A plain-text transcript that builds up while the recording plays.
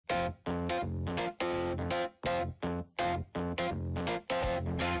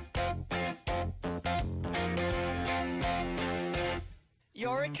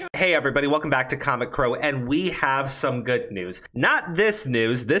Hey everybody, welcome back to Comic Crow, and we have some good news. Not this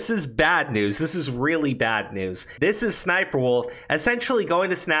news, this is bad news. This is really bad news. This is Sniperwolf essentially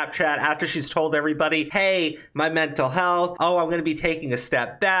going to Snapchat after she's told everybody, hey, my mental health, oh, I'm gonna be taking a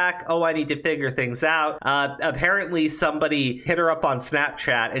step back, oh, I need to figure things out. Apparently somebody hit her up on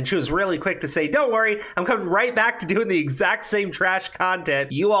Snapchat and she was really quick to say, don't worry, I'm coming right back to doing the exact same trash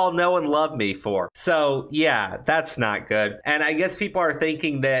content you all know and love me for. So yeah, that's not good. And I guess people are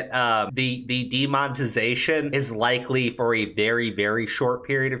thinking that the demonetization is likely for a very, very short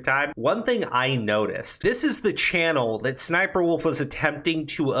period of time. One thing I noticed, this is the channel that Sniperwolf was attempting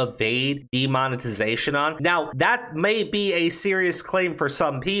to evade demonetization on. Now, that may be a serious claim for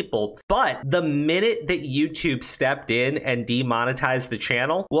some people, but the minute that YouTube stepped in and demonetized the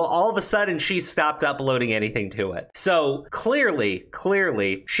channel, well, all of a sudden she stopped uploading anything to it. So clearly,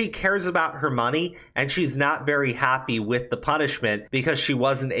 she cares about her money and she's not very happy with the punishment because she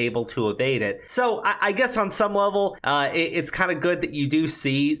wasn't able to evade it. So I guess on some level, it's kind of good that you do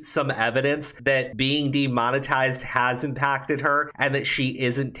see some evidence that being demonetized has impacted her and that she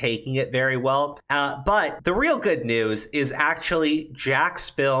isn't taking it very well. But the real good news is actually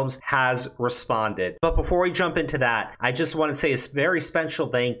Jacksfilms has responded. But before we jump into that, I just want to say a very special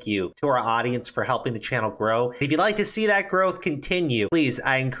thank you to our audience for helping the channel grow. If you'd like to see that growth continue, please,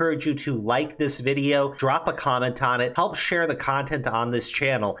 I encourage you to like this video, drop a comment on it, help share the content on this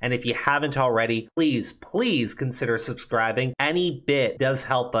channel. And if you haven't already, please consider subscribing. Any bit does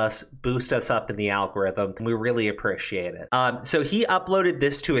help us boost us up in the algorithm, and we really appreciate it. So he uploaded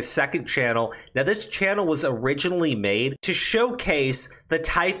this to his second channel. Now, this channel was originally made to showcase the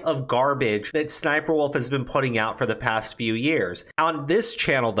type of garbage that Sniperwolf has been putting out for the past few years. On this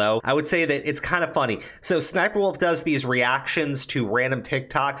channel, though, I would say that it's kind of funny. So Sniperwolf does these reactions to random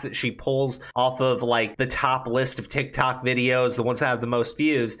TikToks that she pulls off of like the top list of TikTok videos, the ones that have the most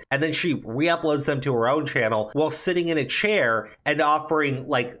views, and then she re-uploads them to her own channel while sitting in a chair and offering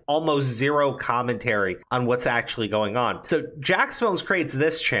like almost zero commentary on what's actually going on. So Jacksfilms creates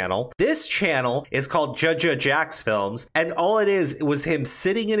this channel. This channel is called Jacksfilms, and all it is was him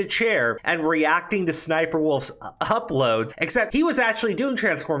sitting in a chair and reacting to Sniperwolf's uploads, except he was actually doing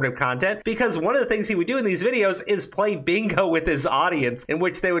transformative content because one of the things he would do in these videos is play bingo with his audience, in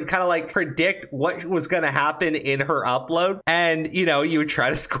which they would kind of like predict what was going to happen in her upload, and you know, you would try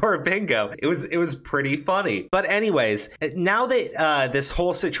to score a bingo. It was pretty funny. But anyways, now that this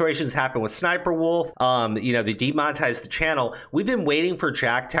whole situation's happened with Sniperwolf, you know, they demonetized the channel, we've been waiting for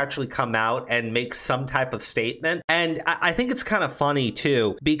Jack to actually come out and make some type of statement. And I think it's kind of funny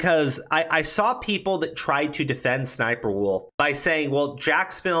too, because I saw people that tried to defend Sniperwolf by saying, well,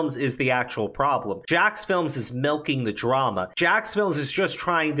 Jacksfilms is the actual problem. Jacksfilms is milking the drama. Jacksfilms is just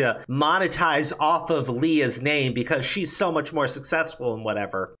trying to monetize off of Leah's name because she's so much more successful and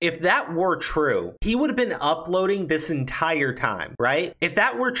whatever. If that were true, he would have been uploading this entire time, right? If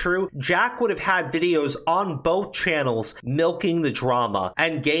that were true, Jack would have had videos on both channels milking the drama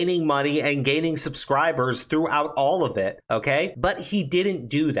and gaining money and gaining subscribers throughout all of it, okay? But he didn't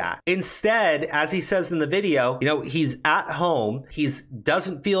do that. Instead, as he says in the video, you know, he's at home,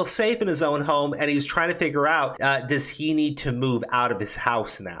 doesn't feel safe in his own home, and he's trying to figure out, does he need to move out of his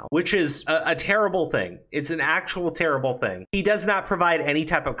house now? Which is a terrible thing. It's an actual terrible thing. He does not provide any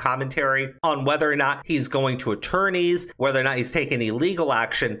type of commentary on whether or not he's going to attorneys, whether or not he's taking any legal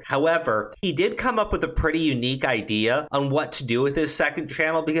action. However, he did come up with a pretty unique idea on what to do with his second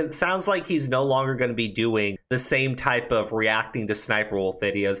channel, because it sounds like he's no longer going to be doing the same type of reacting to Sniperwolf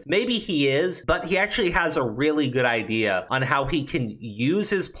videos. Maybe he is, but he actually has a really good idea on how he can use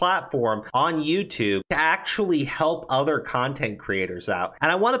his platform on YouTube to actually help other content creators out.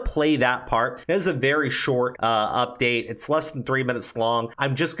 And I want to play that part. It is a very short update. It's less than 3 minutes long.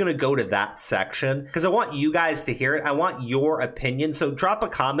 I'm just going to go to that section because I want you guys to hear it. I want your opinion. So drop a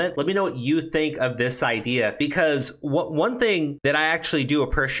comment. Let me know what you think of this idea, because one thing that I actually do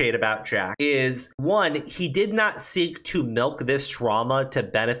appreciate about Jack is, one, he did not seek to milk this drama to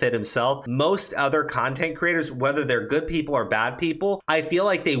benefit himself. Most other content creators, whether they're good people or bad people, I feel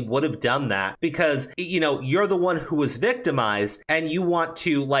like they would have done that because, you know, you're the one who was victimized and you want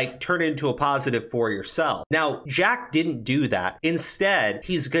to like turn it into a positive for yourself. Now, Jack didn't do that. Instead,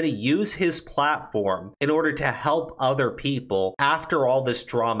 he's going to use his platform in order to help other people after all this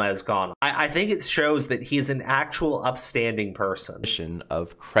drama has gone. I think it shows that he's an actual upstanding person.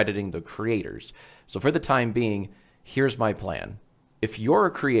 Of crediting the creators. So for the time being, here's my plan. If you're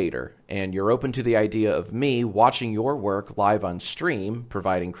a creator and you're open to the idea of me watching your work live on stream,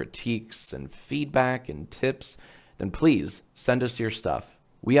 providing critiques and feedback and tips, then please send us your stuff.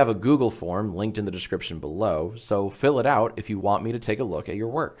 We have a Google form linked in the description below, so fill it out if you want me to take a look at your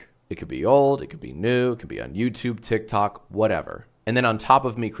work. It could be old, it could be new, it could be on YouTube, TikTok, whatever. And then on top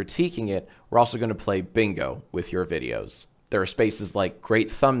of me critiquing it, we're also going to play bingo with your videos. There are spaces like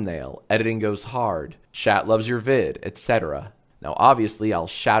great thumbnail, editing goes hard, chat loves your vid, etc. Now, obviously, I'll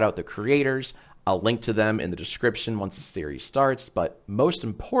shout out the creators, I'll link to them in the description once the series starts, but most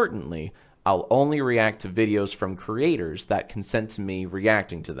importantly, I'll only react to videos from creators that consent to me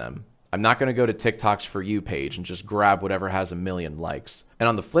reacting to them. I'm not going to go to TikTok's For You page and just grab whatever has 1 million likes. And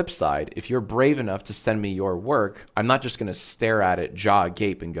on the flip side, if you're brave enough to send me your work, I'm not just going to stare at it, jaw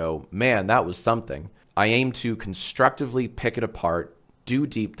agape, and go, man, that was something. I aim to constructively pick it apart, do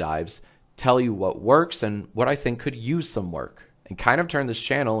deep dives, tell you what works and what I think could use some work, and kind of turn this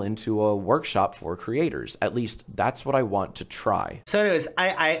channel into a workshop for creators. At least that's what I want to try. So anyways,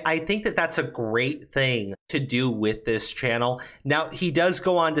 I think that that's a great thing to do with this channel. Now, he does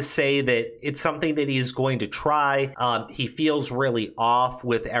go on to say that it's something that he's going to try. He feels really off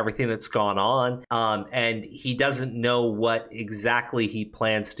with everything that's gone on, and he doesn't know what exactly he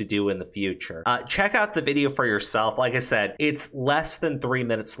plans to do in the future. Check out the video for yourself. Like I said, it's less than 3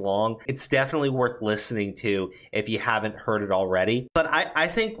 minutes long. It's definitely worth listening to if you haven't heard it already. But I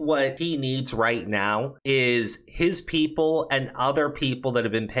think what he needs right now is his people and other people that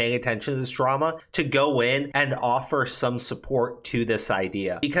have been paying attention to this drama to go in and offer some support to this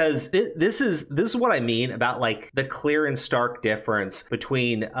idea, because this is what I mean about like the clear and stark difference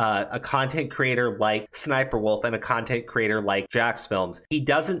between a content creator like SSSniperwolf and a content creator like Jacksfilms. He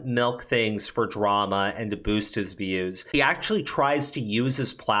doesn't milk things for drama and to boost his views. He actually tries to use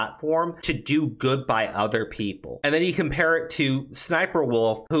his platform to do good by other people. And then you compare it to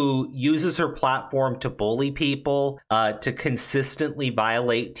SSSniperwolf, who uses her platform to bully people, to consistently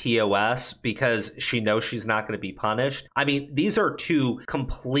violate TOS because she knows she's not going to be punished. I mean, these are two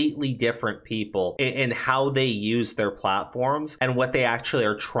completely different people in how they use their platforms and what they actually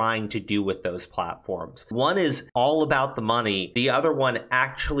are trying to do with those platforms. One is all about the money. The other one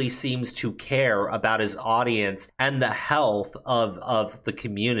actually seems to care about his audience and the health of the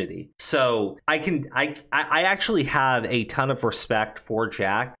community. So I actually have a ton of respect for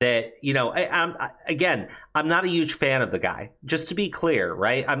Jack that, you know, I'm not a huge fan of the guy, just to be clear,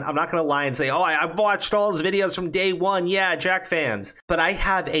 right? I'm not going to lie and say, oh, I've watched all his videos from day one. Yeah, Jack fans. But I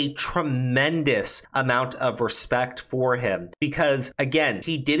have a tremendous amount of respect for him because, again,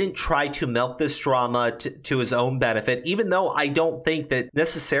 he didn't try to milk this drama to his own benefit, even though I don't think that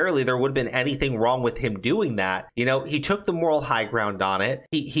necessarily there would have been anything wrong with him doing that. You know, he took the moral high ground on it.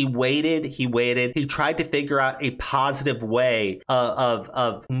 He waited. He tried to figure out a positive way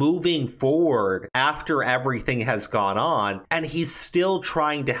of moving forward after everything has gone on, and he's still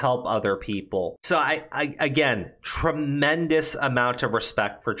trying to help other people. So I again, tremendous amount of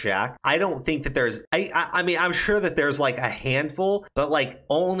respect for Jack. I don't think that there's I mean, I'm sure that there's like a handful, but like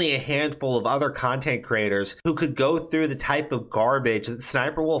only a handful of other content creators who could go through the type of garbage that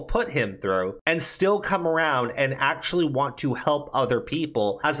SSSniperwolf put him through and still come around and actually want to help other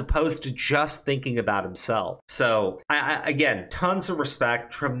people as opposed to just thinking about himself. So again, tons of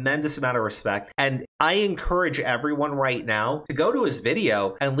respect, tremendous amount of respect. And I encourage everyone right now to go to his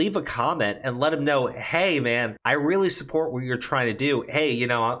video and leave a comment and let him know, hey man, I really support what you're trying to do. Hey, you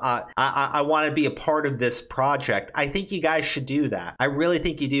know, I want to be a part of this project. I think you guys should do that. I really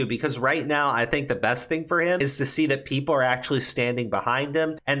think you do, because right now I think the best thing for him is to see that people are actually standing behind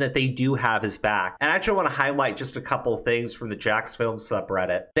him and that they do have his back. And I actually want to highlight just a couple of things from the Jacksfilms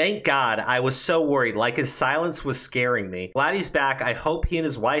subreddit. Thank God, I was so worried, like his silence was scaring me. Glad he's back. I hope he and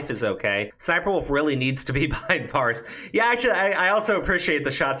his wife is okay. SSSniperwolf really needs to be behind bars. Yeah, actually, I also appreciate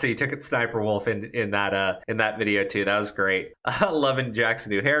the shots that he took at SSSniperwolf in that video too. That was great. Loving Jack's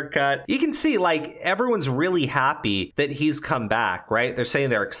new haircut. You can see like everyone's really happy that he's come back, right? They're saying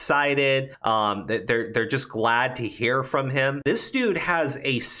they're excited. They're just glad to hear from him. This dude has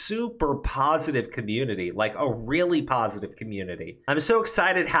a super positive community, like a really positive community. I'm so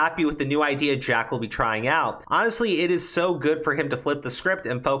excited, happy with the new idea Jack will be trying out. Honestly, it is so good for him to flip the script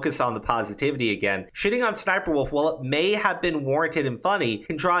and focus on the positivity again. Shitting on SSSniperwolf, while it may have been warranted and funny,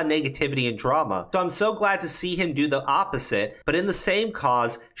 can draw negativity and drama. So I'm so glad to see him do the opposite, but in the same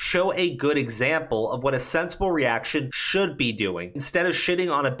cause, show a good example of what a sensible reaction should be doing, instead of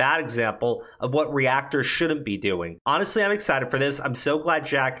shitting on a bad example of what reactors shouldn't be doing. Honestly, I'm excited for this. I'm so glad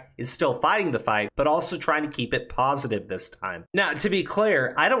Jack is still fighting the fight, but also trying to keep it positive this time. Now, to be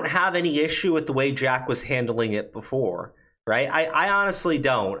clear, I don't have any issue with the way Jack was handling it before. right? I honestly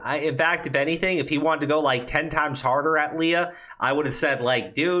don't. In fact, if anything, if he wanted to go like 10 times harder at Leah, I would have said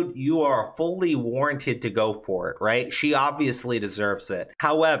like, dude, you are fully warranted to go for it, right? She obviously deserves it.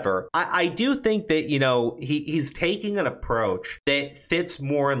 However, I do think that, you know, he's taking an approach that fits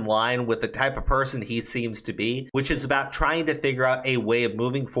more in line with the type of person he seems to be, which is about trying to figure out a way of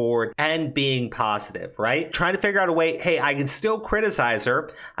moving forward and being positive, right? Trying to figure out a way, hey, I can still criticize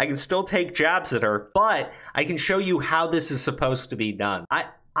her, I can still take jabs at her, but I can show you how this is supposed to be done.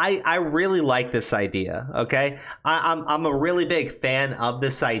 I really like this idea, okay? I'm a really big fan of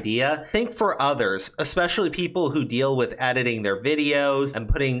this idea. Think for others, especially people who deal with editing their videos and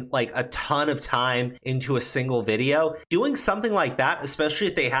putting like a ton of time into a single video. Doing something like that, especially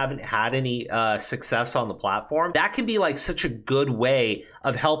if they haven't had any success on the platform, that can be like such a good way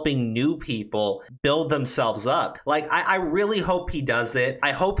of helping new people build themselves up. Like, I really hope he does it.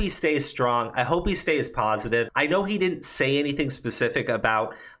 I hope he stays strong. I hope he stays positive. I know he didn't say anything specific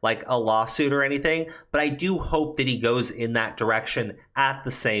about like a lawsuit or anything, but I do hope that he goes in that direction at the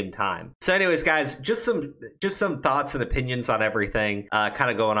same time. So anyways, guys, just some thoughts and opinions on everything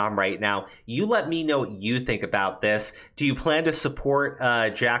kind of going on right now. You let me know what you think about this. Do you plan to support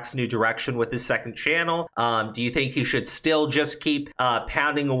Jack's new direction with his second channel? Do you think he should still just keep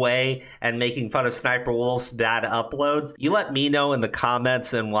pounding away and making fun of SSSniperwolf's bad uploads? You let me know in the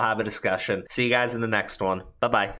comments and we'll have a discussion. See you guys in the next one. Bye-bye.